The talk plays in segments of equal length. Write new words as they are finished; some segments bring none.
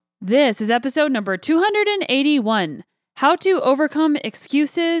This is episode number 281, How to Overcome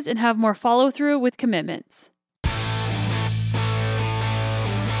Excuses and Have More Follow-Through with Commitments.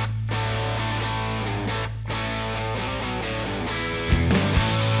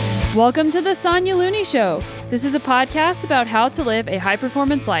 Welcome to the Sonya Looney Show. This is a podcast about how to live a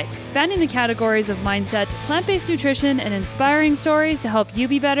high-performance life, spanning the categories of mindset, plant-based nutrition, and inspiring stories to help you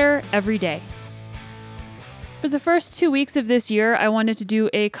be better every day. For the first 2 weeks of this year, I wanted to do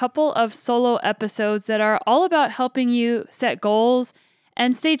a couple of solo episodes that are all about helping you set goals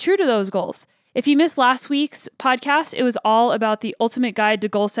and stay true to those goals. If you missed last week's podcast, it was all about the ultimate guide to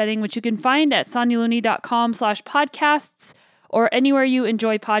goal setting, which you can find at sonyalooney.com/podcasts or anywhere you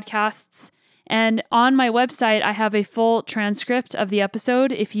enjoy podcasts. And on my website, I have a full transcript of the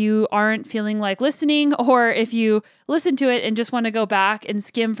episode if you aren't feeling like listening, or if you listen to it and just want to go back and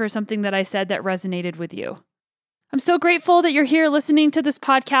skim for something that I said that resonated with you. I'm so grateful that you're here listening to this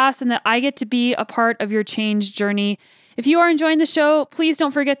podcast and that I get to be a part of your change journey. If you are enjoying the show, please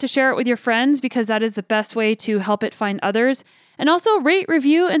don't forget to share it with your friends because that is the best way to help it find others. And also rate,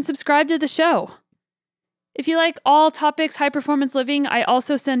 review, and subscribe to the show. If you like all topics high performance living, I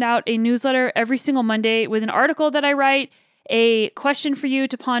also send out a newsletter every single Monday with an article that I write, a question for you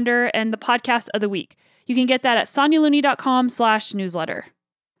to ponder, and the podcast of the week. You can get that at sonyalooney.com/newsletter.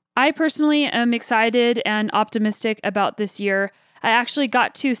 I personally am excited and optimistic about this year. I actually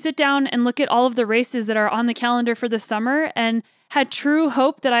got to sit down and look at all of the races that are on the calendar for the summer and had true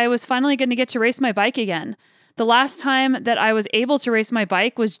hope that I was finally going to get to race my bike again. The last time that I was able to race my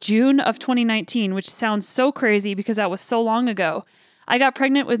bike was June of 2019, which sounds so crazy because that was so long ago. I got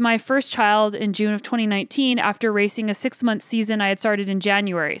pregnant with my first child in June of 2019 after racing a 6-month season I had started in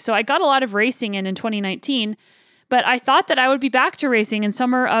January. So I got a lot of racing in 2019. But I thought that I would be back to racing in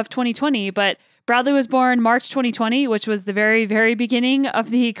summer of 2020, but Bradley was born March 2020, which was the very, very beginning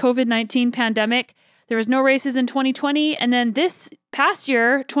of the COVID-19 pandemic. There was no races in 2020. And then this past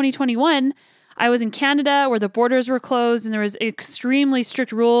year, 2021, I was in Canada where the borders were closed and there was extremely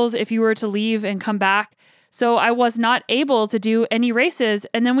strict rules if you were to leave and come back. So I was not able to do any races.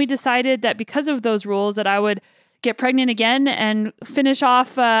 And then we decided that because of those rules that I would get pregnant again and finish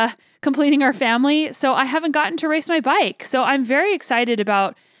off completing our family. So I haven't gotten to race my bike. So I'm very excited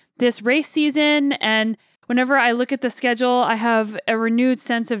about this race season. And whenever I look at the schedule, I have a renewed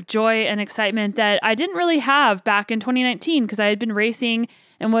sense of joy and excitement that I didn't really have back in 2019 because I had been racing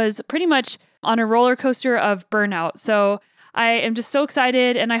and was pretty much on a roller coaster of burnout. So I am just so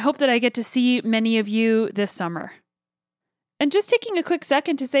excited and I hope that I get to see many of you this summer. And just taking a quick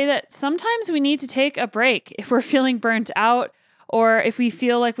second to say that sometimes we need to take a break if we're feeling burnt out or if we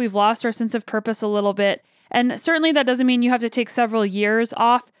feel like we've lost our sense of purpose a little bit. And certainly that doesn't mean you have to take several years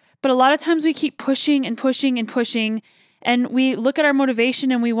off, but a lot of times we keep pushing and pushing and pushing, and we look at our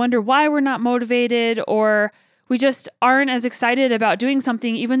motivation and we wonder why we're not motivated, or we just aren't as excited about doing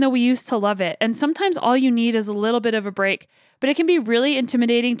something even though we used to love it. And sometimes all you need is a little bit of a break, but it can be really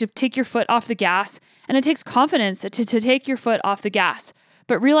intimidating to take your foot off the gas, and it takes confidence to take your foot off the gas.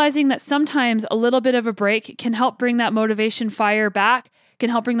 But realizing that sometimes a little bit of a break can help bring that motivation fire back, can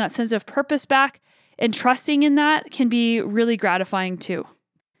help bring that sense of purpose back, and trusting in that can be really gratifying too.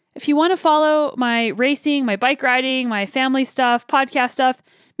 If you want to follow my racing, my bike riding, my family stuff, podcast stuff,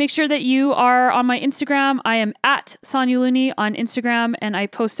 make sure that you are on my Instagram. I am at Sonya Looney on Instagram, and I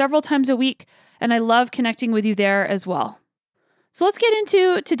post several times a week, and I love connecting with you there as well. So let's get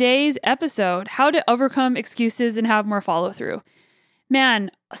into today's episode, how to overcome excuses and have more follow-through.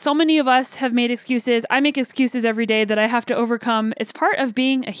 Man, so many of us have made excuses. I make excuses every day that I have to overcome. It's part of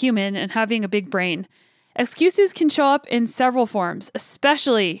being a human and having a big brain. Excuses can show up in several forms,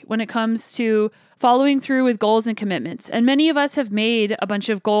 especially when it comes to following through with goals and commitments. And many of us have made a bunch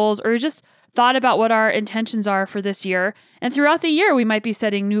of goals or just thought about what our intentions are for this year. And throughout the year, we might be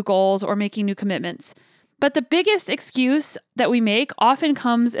setting new goals or making new commitments. But the biggest excuse that we make often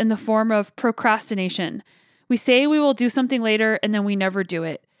comes in the form of procrastination. We say we will do something later and then we never do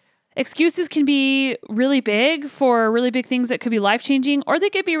it. Excuses can be really big for really big things that could be life-changing, or they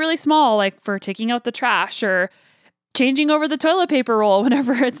could be really small, like for taking out the trash or changing over the toilet paper roll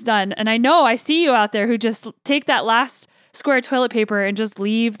whenever it's done. And I know I see you out there who just take that last square of toilet paper and just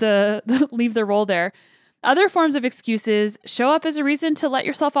leave the roll there. Other forms of excuses show up as a reason to let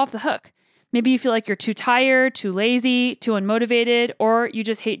yourself off the hook. Maybe you feel like you're too tired, too lazy, too unmotivated, or you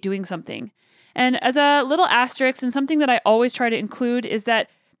just hate doing something. And as a little asterisk, and something that I always try to include, is that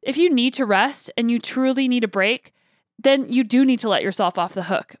if you need to rest and you truly need a break, then you do need to let yourself off the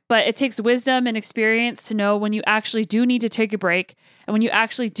hook. But it takes wisdom and experience to know when you actually do need to take a break and when you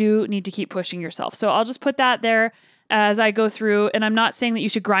actually do need to keep pushing yourself. So I'll just put that there as I go through, and I'm not saying that you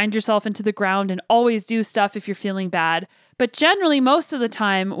should grind yourself into the ground and always do stuff if you're feeling bad, but generally most of the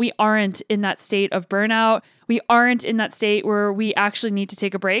time we aren't in that state of burnout. We aren't in that state where we actually need to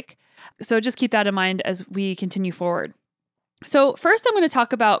take a break. So just keep that in mind as we continue forward. So first I'm going to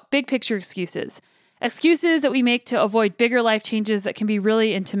talk about big picture excuses that we make to avoid bigger life changes that can be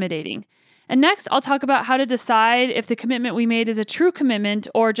really intimidating. And next I'll talk about how to decide if the commitment we made is a true commitment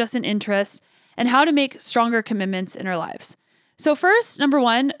or just an interest, and how to make stronger commitments in our lives. So first, number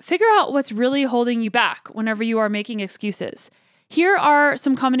one, figure out what's really holding you back whenever you are making excuses. Here are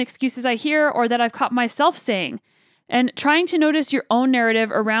some common excuses I hear or that I've caught myself saying. And trying to notice your own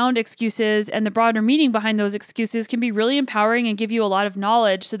narrative around excuses and the broader meaning behind those excuses can be really empowering and give you a lot of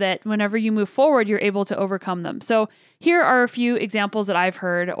knowledge so that whenever you move forward, you're able to overcome them. So here are a few examples that I've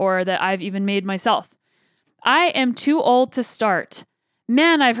heard or that I've even made myself. I am too old to start.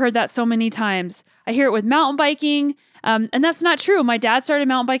 Man, I've heard that so many times. I hear it with mountain biking, and that's not true. My dad started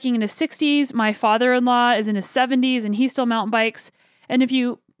mountain biking in his 60s. My father-in-law is in his 70s, and he still mountain bikes. And if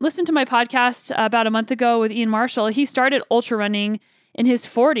you listen to my podcast about a month ago with Ian Marshall, he started ultra running in his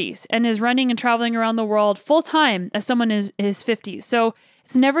 40s and is running and traveling around the world full time as someone in his 50s. So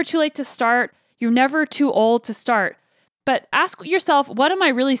it's never too late to start. You're never too old to start. But ask yourself, what am I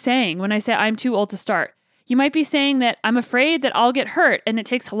really saying when I say I'm too old to start? You might be saying that I'm afraid that I'll get hurt and it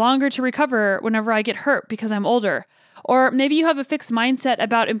takes longer to recover whenever I get hurt because I'm older. Or maybe you have a fixed mindset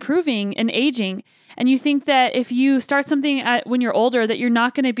about improving and aging, and you think that if you start something when you're older, that you're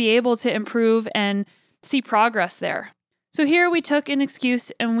not going to be able to improve and see progress there. So here we took an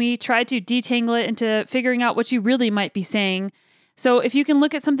excuse and we tried to detangle it into figuring out what you really might be saying. So if you can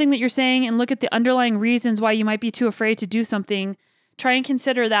look at something that you're saying and look at the underlying reasons why you might be too afraid to do something, try and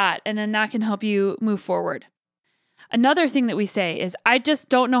consider that, and then that can help you move forward. Another thing that we say is, I just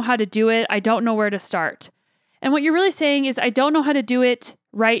don't know how to do it. I don't know where to start. And what you're really saying is, I don't know how to do it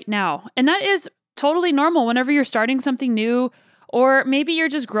right now. And that is totally normal whenever you're starting something new, or maybe you're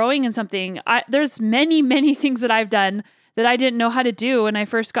just growing in something. There's many, many things that I've done that I didn't know how to do when I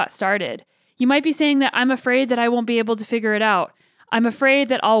first got started. You might be saying that I'm afraid that I won't be able to figure it out. I'm afraid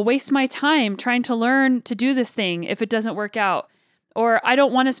that I'll waste my time trying to learn to do this thing if it doesn't work out. Or I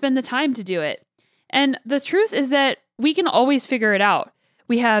don't want to spend the time to do it. And the truth is that we can always figure it out.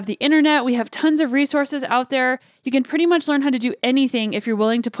 We have the internet, we have tons of resources out there. You can pretty much learn how to do anything if you're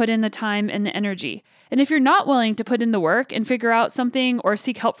willing to put in the time and the energy. And if you're not willing to put in the work and figure out something or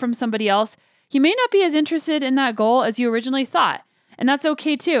seek help from somebody else, you may not be as interested in that goal as you originally thought. And that's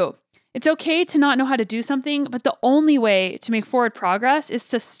okay too. It's okay to not know how to do something, but the only way to make forward progress is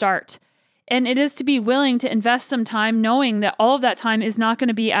to start. And it is to be willing to invest some time knowing that all of that time is not going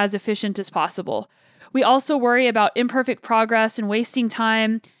to be as efficient as possible. We also worry about imperfect progress and wasting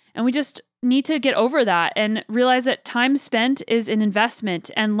time, and we just need to get over that and realize that time spent is an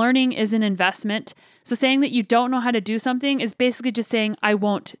investment and learning is an investment. So saying that you don't know how to do something is basically just saying, I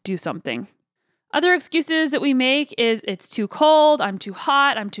won't do something. Other excuses that we make is it's too cold, I'm too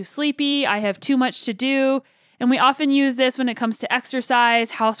hot, I'm too sleepy, I have too much to do. And we often use this when it comes to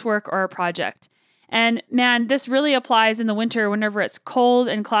exercise, housework, or a project. And man, this really applies in the winter whenever it's cold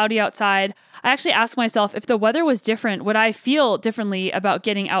and cloudy outside. I actually ask myself, if the weather was different, would I feel differently about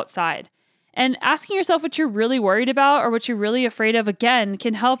getting outside? And asking yourself what you're really worried about or what you're really afraid of, again,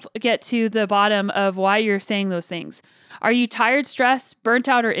 can help get to the bottom of why you're saying those things. Are you tired, stressed, burnt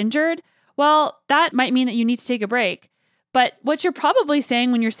out, or injured? Well, that might mean that you need to take a break. But what you're probably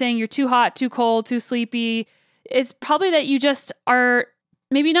saying when you're saying you're too hot, too cold, too sleepy, it's probably that you just are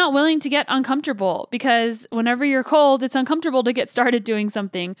maybe not willing to get uncomfortable, because whenever you're cold, it's uncomfortable to get started doing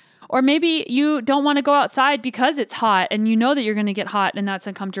something. Or maybe you don't want to go outside because it's hot and you know that you're going to get hot and that's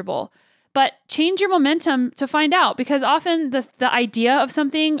uncomfortable. But change your momentum to find out, because often the idea of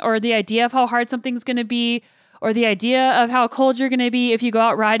something, or the idea of how hard something's going to be, or the idea of how cold you're going to be if you go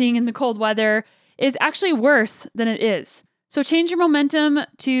out riding in the cold weather, is actually worse than it is. So change your momentum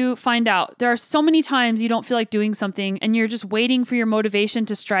to find out. There are so many times you don't feel like doing something and you're just waiting for your motivation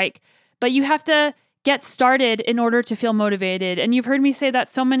to strike, but you have to get started in order to feel motivated. And you've heard me say that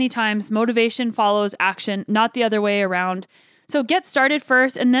so many times, motivation follows action, not the other way around. So get started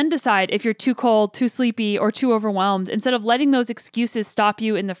first and then decide if you're too cold, too sleepy, or too overwhelmed, instead of letting those excuses stop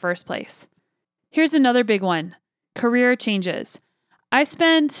you in the first place. Here's another big one: career changes. I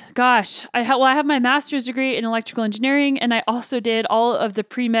have my master's degree in electrical engineering, and I also did all of the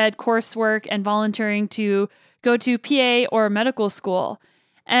pre-med coursework and volunteering to go to PA or medical school.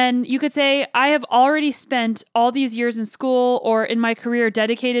 And you could say I have already spent all these years in school or in my career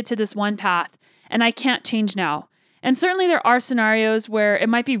dedicated to this one path, and I can't change now. And certainly there are scenarios where it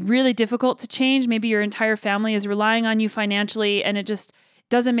might be really difficult to change. Maybe your entire family is relying on you financially and it just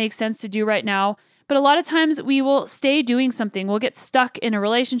doesn't make sense to do right now. But a lot of times we will stay doing something. We'll get stuck in a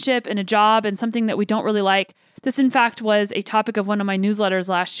relationship, in a job, and something that we don't really like. This, in fact, was a topic of one of my newsletters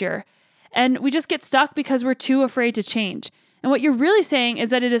last year. And we just get stuck because we're too afraid to change. And what you're really saying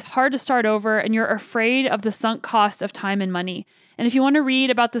is that it is hard to start over and you're afraid of the sunk cost of time and money. And if you want to read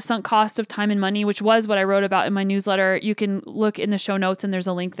about the sunk cost of time and money, which was what I wrote about in my newsletter, you can look in the show notes and there's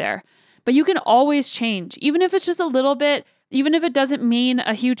a link there. But you can always change, even if it's just a little bit, even if it doesn't mean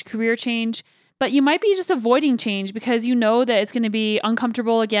a huge career change, but you might be just avoiding change because you know that it's going to be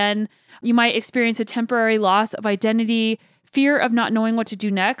uncomfortable again. You might experience a temporary loss of identity, fear of not knowing what to do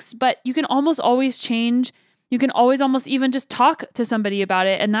next, but you can almost always change. You can always almost even just talk to somebody about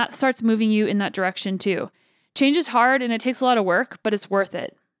it, and that starts moving you in that direction too. Change is hard and it takes a lot of work, but it's worth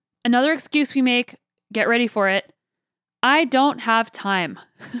it. Another excuse we make, get ready for it, I don't have time.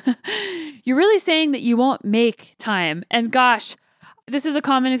 You're really saying that you won't make time. And gosh, this is a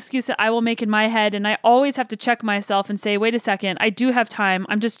common excuse that I will make in my head, and I always have to check myself and say, wait a second, I do have time.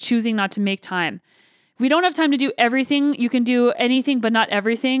 I'm just choosing not to make time. We don't have time to do everything. You can do anything, but not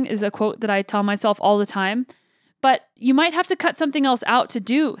everything is a quote that I tell myself all the time. But you might have to cut something else out to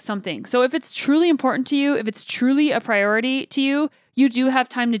do something. So if it's truly important to you, if it's truly a priority to you, you do have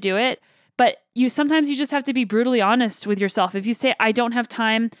time to do it. But sometimes you just have to be brutally honest with yourself. If you say, I don't have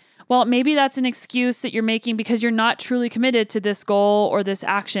time, well, maybe that's an excuse that you're making because you're not truly committed to this goal or this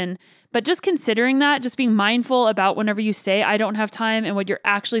action. But just considering that, just being mindful about whenever you say, I don't have time, and what you're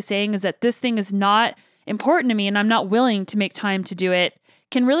actually saying is that this thing is not important to me and I'm not willing to make time to do it,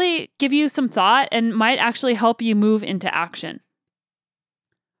 can really give you some thought and might actually help you move into action.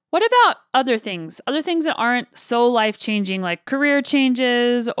 What about other things? Other things that aren't so life-changing, like career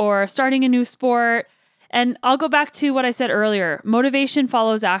changes or starting a new sport. And I'll go back to what I said earlier. Motivation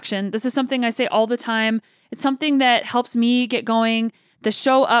follows action. This is something I say all the time. It's something that helps me get going. The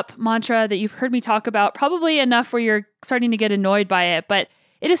show up mantra that you've heard me talk about, probably enough where you're starting to get annoyed by it, but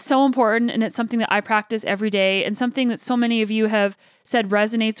it is so important, and it's something that I practice every day and something that so many of you have said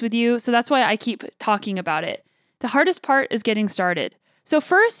resonates with you. So that's why I keep talking about it. The hardest part is getting started. So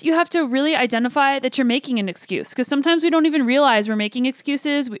first, you have to really identify that you're making an excuse, because sometimes we don't even realize we're making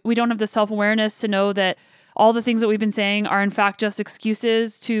excuses. We don't have the self-awareness to know that all the things that we've been saying are in fact just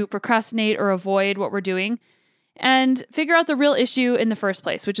excuses to procrastinate or avoid what we're doing, and figure out the real issue in the first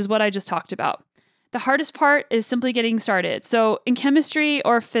place, which is what I just talked about. The hardest part is simply getting started. So in chemistry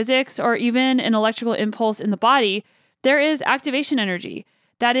or physics or even an electrical impulse in the body, there is activation energy.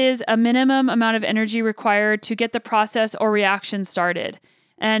 That is a minimum amount of energy required to get the process or reaction started.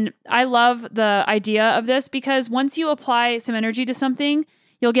 And I love the idea of this because once you apply some energy to something,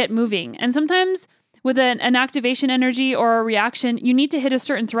 you'll get moving. And sometimes with an activation energy or a reaction, you need to hit a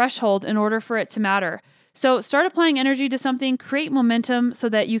certain threshold in order for it to matter. So start applying energy to something, create momentum so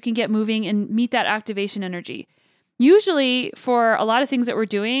that you can get moving and meet that activation energy. Usually for a lot of things that we're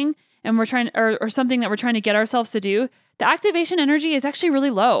doing and we're trying, or something that we're trying to get ourselves to do, the activation energy is actually really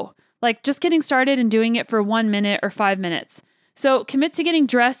low. Like just getting started and doing it for 1 minute or 5 minutes. So commit to getting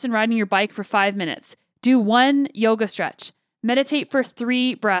dressed and riding your bike for 5 minutes. Do 1 yoga stretch. Meditate for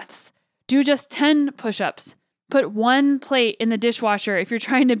 3 breaths. Do just 10 push-ups. Put 1 plate in the dishwasher if you're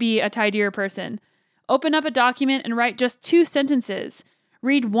trying to be a tidier person. Open up a document and write just 2 sentences.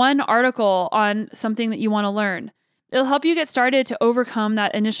 Read 1 article on something that you want to learn. It'll help you get started to overcome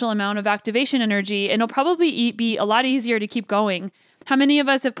that initial amount of activation energy, and it'll probably be a lot easier to keep going. How many of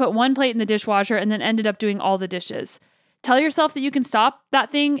us have put 1 plate in the dishwasher and then ended up doing all the dishes? Tell yourself that you can stop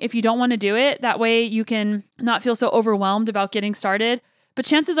that thing if you don't want to do it. That way you can not feel so overwhelmed about getting started. But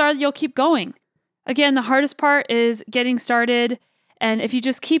chances are you'll keep going. Again, the hardest part is getting started. And if you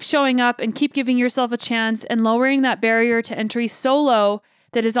just keep showing up and keep giving yourself a chance and lowering that barrier to entry so low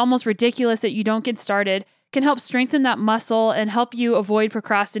that it's almost ridiculous that you don't get started, can help strengthen that muscle and help you avoid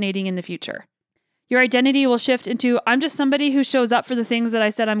procrastinating in the future. Your identity will shift into, I'm just somebody who shows up for the things that I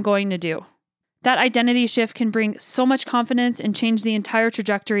said I'm going to do. That identity shift can bring so much confidence and change the entire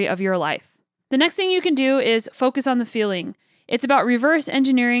trajectory of your life. The next thing you can do is focus on the feeling. It's about reverse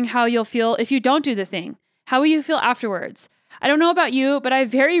engineering how you'll feel if you don't do the thing. How will you feel afterwards? I don't know about you, but I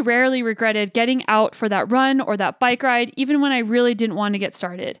very rarely regretted getting out for that run or that bike ride, even when I really didn't want to get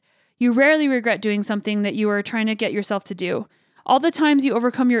started. You rarely regret doing something that you were trying to get yourself to do. All the times you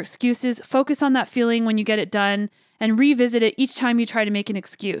overcome your excuses, focus on that feeling when you get it done and revisit it each time you try to make an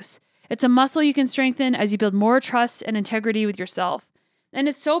excuse. It's a muscle you can strengthen as you build more trust and integrity with yourself. And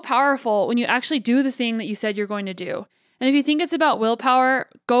it's so powerful when you actually do the thing that you said you're going to do. And if you think it's about willpower,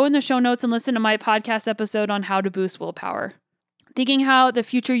 go in the show notes and listen to my podcast episode on how to boost willpower. Thinking how the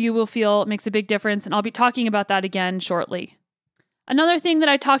future you will feel makes a big difference, and I'll be talking about that again shortly. Another thing that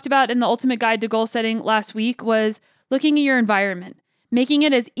I talked about in the Ultimate Guide to Goal Setting last week was looking at your environment, making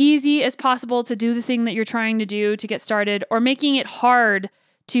it as easy as possible to do the thing that you're trying to do to get started, or making it hard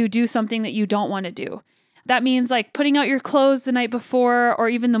to do something that you don't want to do. That means like putting out your clothes the night before or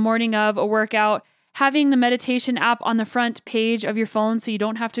even the morning of a workout, having the meditation app on the front page of your phone so you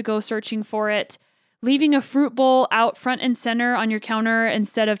don't have to go searching for it, leaving a fruit bowl out front and center on your counter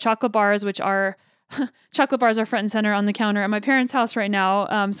instead of chocolate bars, which are chocolate bars are front and center on the counter at my parents' house right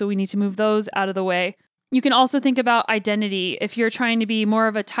now, so we need to move those out of the way. You can also think about identity. If you're trying to be more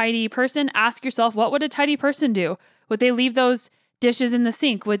of a tidy person, ask yourself, what would a tidy person do? Would they leave those dishes in the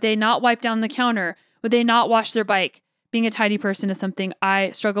sink? Would they not wipe down the counter? Would they not wash their bike? Being a tidy person is something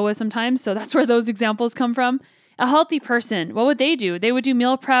I struggle with sometimes, so that's where those examples come from. A healthy person, what would they do? They would do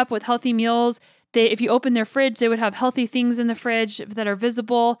meal prep with healthy meals. If you open their fridge, they would have healthy things in the fridge that are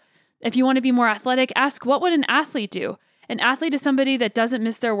visible. If you want to be more athletic, ask, what would an athlete do? An athlete is somebody that doesn't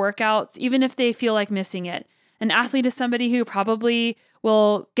miss their workouts, even if they feel like missing it. An athlete is somebody who probably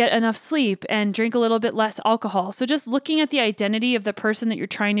will get enough sleep and drink a little bit less alcohol. So just looking at the identity of the person that you're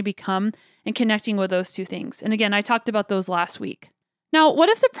trying to become and connecting with those two things. And again, I talked about those last week. Now, what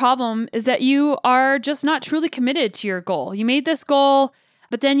if the problem is that you are just not truly committed to your goal? You made this goal,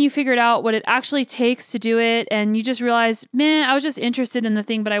 but then you figured out what it actually takes to do it, and you just realized, man, I was just interested in the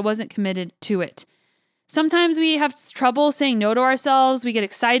thing, but I wasn't committed to it. Sometimes we have trouble saying no to ourselves. We get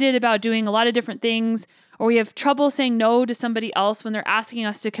excited about doing a lot of different things, or we have trouble saying no to somebody else when they're asking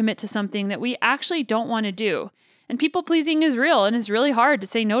us to commit to something that we actually don't want to do. And people pleasing is real, and it's really hard to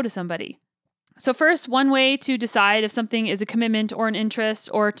say no to somebody. So first, one way to decide if something is a commitment or an interest,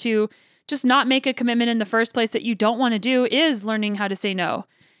 or to just not make a commitment in the first place that you don't want to do, is learning how to say no.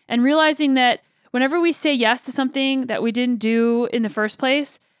 And realizing that whenever we say yes to something that we didn't do in the first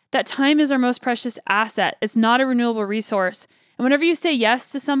place, that time is our most precious asset. It's not a renewable resource. And whenever you say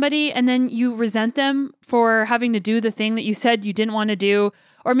yes to somebody and then you resent them for having to do the thing that you said you didn't want to do,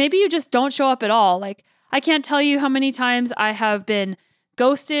 or maybe you just don't show up at all. Like, I can't tell you how many times I have been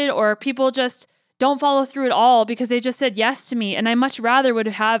ghosted, or people just don't follow through at all because they just said yes to me. And I much rather would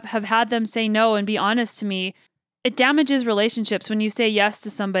have had them say no and be honest to me. It damages relationships when you say yes to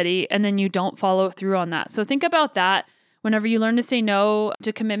somebody and then you don't follow through on that. So think about that whenever you learn to say no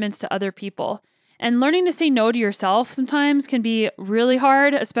to commitments to other people. And learning to say no to yourself sometimes can be really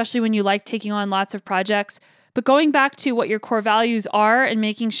hard, especially when you like taking on lots of projects. But going back to what your core values are and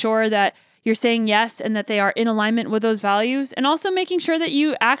making sure that you're saying yes and that they are in alignment with those values, and also making sure that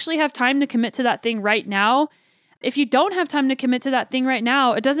you actually have time to commit to that thing right now. If you don't have time to commit to that thing right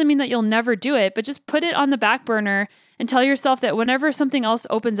now, it doesn't mean that you'll never do it, but just put it on the back burner and tell yourself that whenever something else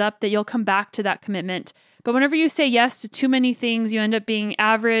opens up, that you'll come back to that commitment. But whenever you say yes to too many things, you end up being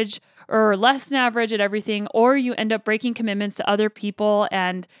average or less than average at everything, or you end up breaking commitments to other people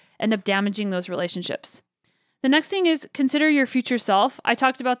and end up damaging those relationships. The next thing is consider your future self. I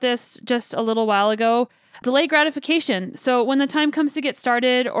talked about this just a little while ago. Delay gratification. So when the time comes to get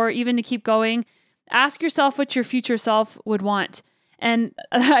started or even to keep going, ask yourself what your future self would want. And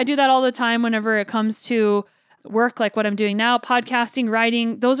I do that all the time whenever it comes to work like what I'm doing now, podcasting,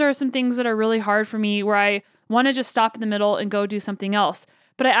 writing. Those are some things that are really hard for me where I want to just stop in the middle and go do something else.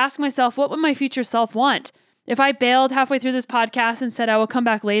 But I ask myself, what would my future self want? If I bailed halfway through this podcast and said I will come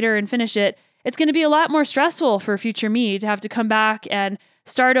back later and finish it, it's going to be a lot more stressful for future me to have to come back and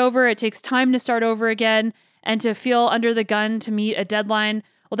start over. It takes time to start over again and to feel under the gun to meet a deadline.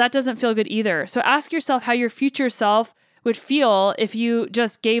 Well, that doesn't feel good either. So ask yourself how your future self would feel if you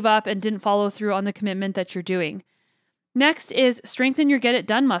just gave up and didn't follow through on the commitment that you're doing. Next is strengthen your get it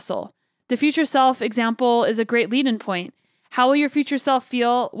done muscle. The future self example is a great lead-in point. How will your future self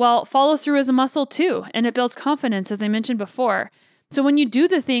feel? Well, follow through is a muscle too, and it builds confidence, as I mentioned before. So when you do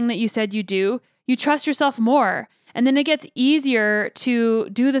the thing that you said you do, you trust yourself more, and then it gets easier to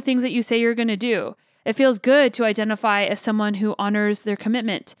do the things that you say you're going to do. It feels good to identify as someone who honors their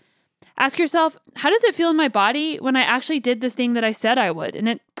commitment. Ask yourself, how does it feel in my body when I actually did the thing that I said I would? And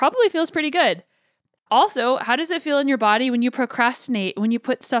it probably feels pretty good. Also, how does it feel in your body when you procrastinate, when you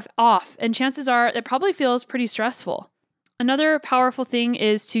put stuff off? And chances are it probably feels pretty stressful. Another powerful thing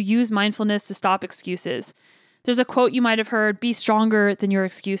is to use mindfulness to stop excuses. There's a quote you might have heard, be stronger than your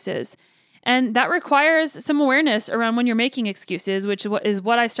excuses. And that requires some awareness around when you're making excuses, which is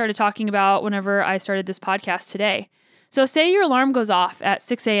what I started talking about whenever I started this podcast today. So say your alarm goes off at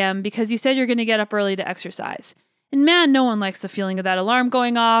 6 a.m. because you said you're going to get up early to exercise. And man, no one likes the feeling of that alarm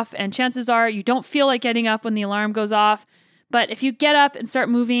going off, and chances are you don't feel like getting up when the alarm goes off. But if you get up and start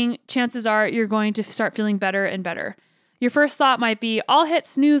moving, chances are you're going to start feeling better and better. Your first thought might be, I'll hit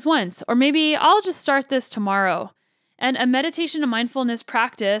snooze once, or maybe I'll just start this tomorrow. And a meditation and mindfulness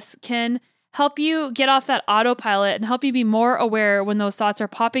practice can help you get off that autopilot and help you be more aware when those thoughts are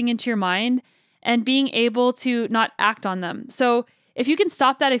popping into your mind and being able to not act on them. So if you can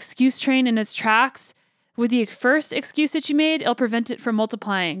stop that excuse train in its tracks with the first excuse that you made, it'll prevent it from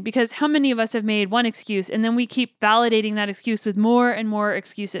multiplying. Because how many of us have made one excuse and then we keep validating that excuse with more and more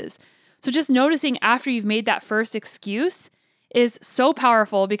excuses? So just noticing after you've made that first excuse is so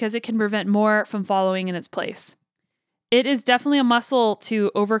powerful because it can prevent more from following in its place. It is definitely a muscle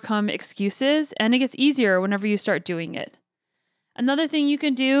to overcome excuses, and it gets easier whenever you start doing it. Another thing you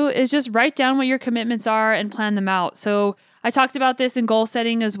can do is just write down what your commitments are and plan them out. So I talked about this in goal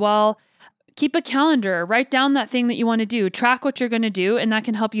setting as well. Keep a calendar, write down that thing that you want to do, track what you're going to do, and that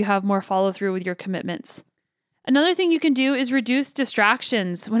can help you have more follow through with your commitments. Another thing you can do is reduce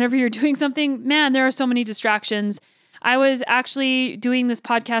distractions. Whenever you're doing something, man, there are so many distractions. I was actually doing this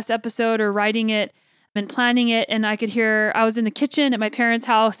podcast episode or writing it and planning it, and I could hear, I was in the kitchen at my parents'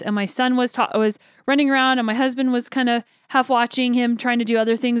 house, and my son was running around, and my husband was kind of half watching him, trying to do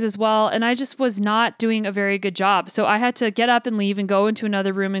other things as well, and I just was not doing a very good job. So I had to get up and leave and go into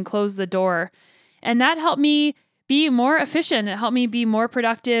another room and close the door. And that helped me be more efficient. It helped me be more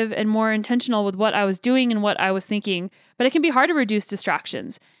productive and more intentional with what I was doing and what I was thinking. But it can be hard to reduce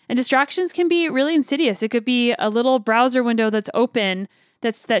distractions. And distractions can be really insidious. It could be a little browser window that's open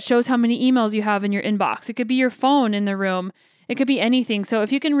that shows how many emails you have in your inbox. It could be your phone in the room. It could be anything. So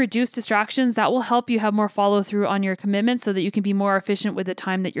if you can reduce distractions, that will help you have more follow through on your commitments so that you can be more efficient with the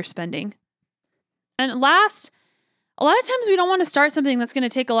time that you're spending. And last, a lot of times we don't want to start something that's going to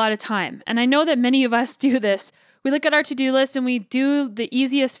take a lot of time. And I know that many of us do this. We look at our to-do list and we do the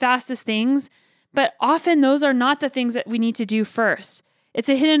easiest, fastest things, but often those are not the things that we need to do first. It's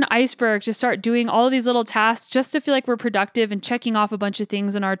a hidden iceberg to start doing all of these little tasks just to feel like we're productive and checking off a bunch of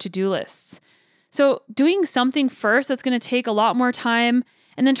things on our to-do lists. So doing something first that's going to take a lot more time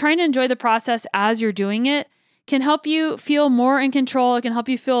and then trying to enjoy the process as you're doing it can help you feel more in control. It can help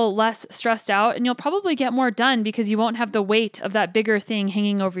you feel less stressed out, and you'll probably get more done because you won't have the weight of that bigger thing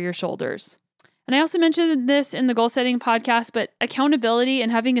hanging over your shoulders. And I also mentioned this in the goal setting podcast, but accountability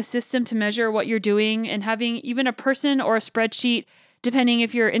and having a system to measure what you're doing and having even a person or a spreadsheet, depending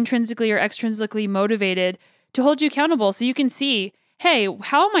if you're intrinsically or extrinsically motivated, to hold you accountable so you can see, hey,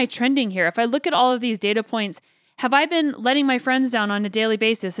 how am I trending here? If I look at all of these data points, have I been letting my friends down on a daily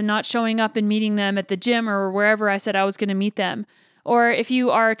basis and not showing up and meeting them at the gym or wherever I said I was going to meet them? Or if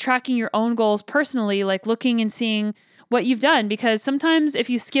you are tracking your own goals personally, like looking and seeing what you've done, because sometimes if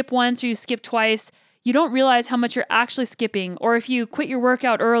you skip once or you skip twice, you don't realize how much you're actually skipping. Or if you quit your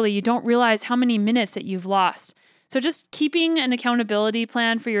workout early, you don't realize how many minutes that you've lost. So just keeping an accountability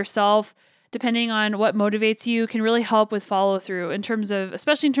plan for yourself, depending on what motivates you, can really help with follow through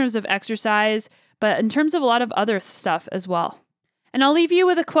especially in terms of exercise, but in terms of a lot of other stuff as well. And I'll leave you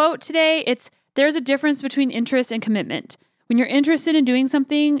with a quote today. There's a difference between interest and commitment. When you're interested in doing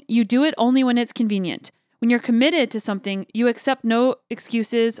something, you do it only when it's convenient. When you're committed to something, you accept no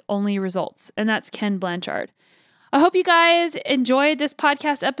excuses, only results. And that's Ken Blanchard. I hope you guys enjoyed this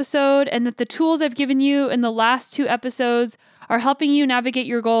podcast episode and that the tools I've given you in the last 2 episodes are helping you navigate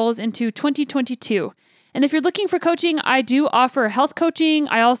your goals into 2022. And if you're looking for coaching, I do offer health coaching.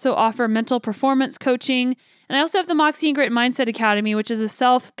 I also offer mental performance coaching. And I also have the Moxie and Grit Mindset Academy, which is a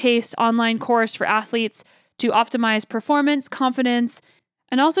self-paced online course for athletes to optimize performance, confidence,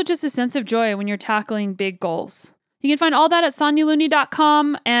 and also just a sense of joy when you're tackling big goals. You can find all that at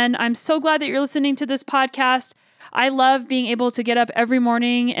sonyalooney.com. And I'm so glad that you're listening to this podcast. I love being able to get up every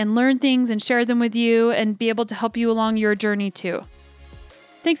morning and learn things and share them with you and be able to help you along your journey too.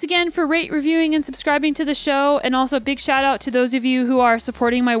 Thanks again for reviewing, and subscribing to the show. And also a big shout out to those of you who are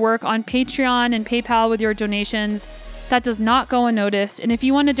supporting my work on Patreon and PayPal with your donations. That does not go unnoticed. And if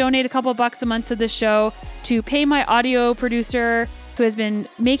you want to donate a couple bucks a month to this show to pay my audio producer who has been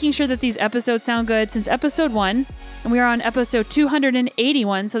making sure that these episodes sound good since episode 1, and we are on episode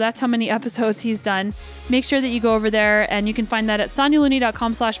 281, so that's how many episodes he's done. Make sure that you go over there, and you can find that at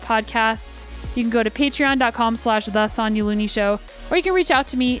sonyalooney.com/podcasts. You can go to patreon.com/The Sonya Looney Show, or you can reach out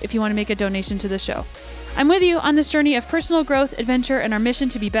to me if you want to make a donation to the show. I'm with you on this journey of personal growth, adventure, and our mission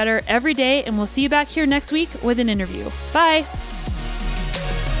to be better every day, and we'll see you back here next week with an interview. Bye!